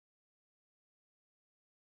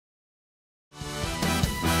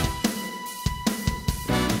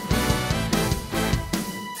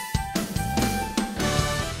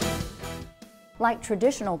Like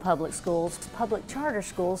traditional public schools, public charter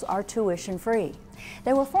schools are tuition-free.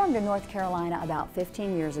 They were formed in North Carolina about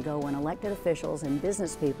 15 years ago when elected officials and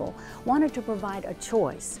business people wanted to provide a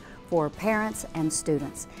choice for parents and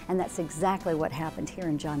students, and that's exactly what happened here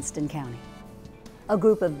in Johnston County. A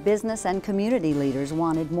group of business and community leaders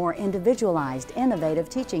wanted more individualized, innovative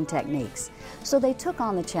teaching techniques, so they took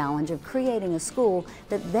on the challenge of creating a school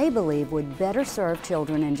that they believe would better serve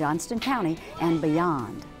children in Johnston County and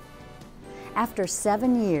beyond. After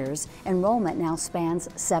 7 years, enrollment now spans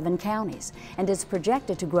 7 counties and is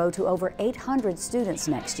projected to grow to over 800 students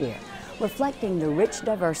next year, reflecting the rich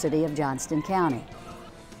diversity of Johnston County.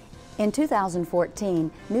 In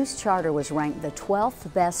 2014, Neuse Charter was ranked the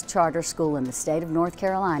 12th best charter school in the state of North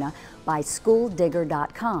Carolina by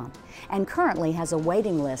SchoolDigger.com and currently has a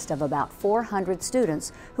waiting list of about 400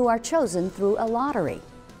 students who are chosen through a lottery.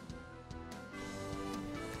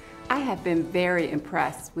 I have been very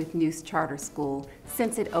impressed with Neuse Charter School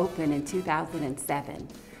since it opened in 2007.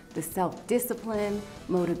 The self-discipline,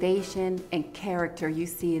 motivation, and character you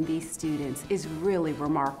see in these students is really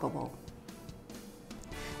remarkable.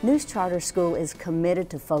 Neuse Charter School is committed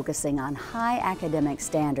to focusing on high academic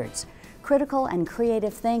standards, critical and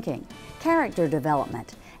creative thinking, character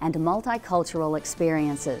development, and multicultural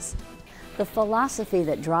experiences. The philosophy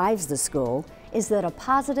that drives the school is that a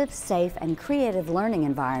positive, safe, and creative learning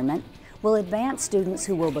environment will advance students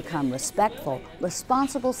who will become respectful,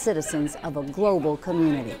 responsible citizens of a global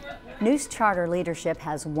community. Neuse Charter leadership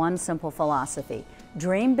has one simple philosophy: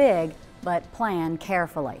 dream big, but plan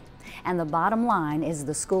carefully. And the bottom line is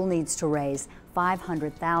the school needs to raise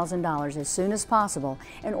 $500,000 as soon as possible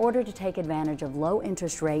in order to take advantage of low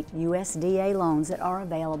interest rate USDA loans that are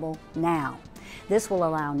available now. This will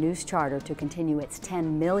allow Neuse Charter to continue its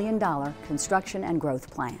 $10 million construction and growth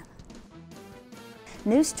plan.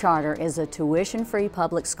 Neuse Charter is a tuition-free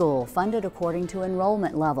public school funded according to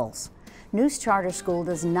enrollment levels. Neuse Charter School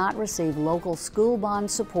does not receive local school bond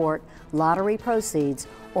support, lottery proceeds,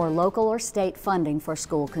 or local or state funding for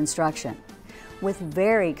school construction. With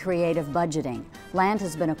very creative budgeting, land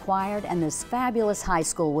has been acquired and this fabulous high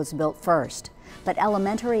school was built first. But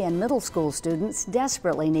elementary and middle school students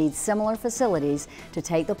desperately need similar facilities to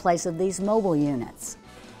take the place of these mobile units.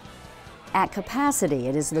 At capacity,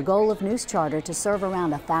 it is the goal of Neuse Charter to serve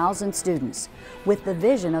around 1,000 students, with the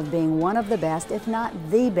vision of being one of the best, if not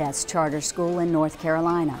the best, charter school in North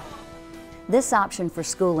Carolina. This option for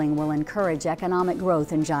schooling will encourage economic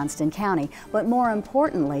growth in Johnston County, but more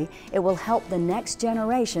importantly, it will help the next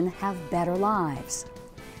generation have better lives.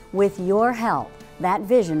 With your help, that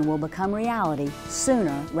vision will become reality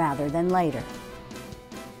sooner rather than later.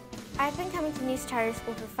 I've been coming to Neuse Charter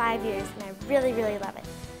School for 5 years and I really love it.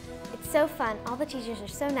 It's so fun, all the teachers are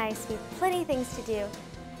so nice, we have plenty of things to do.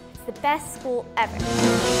 It's the best school ever.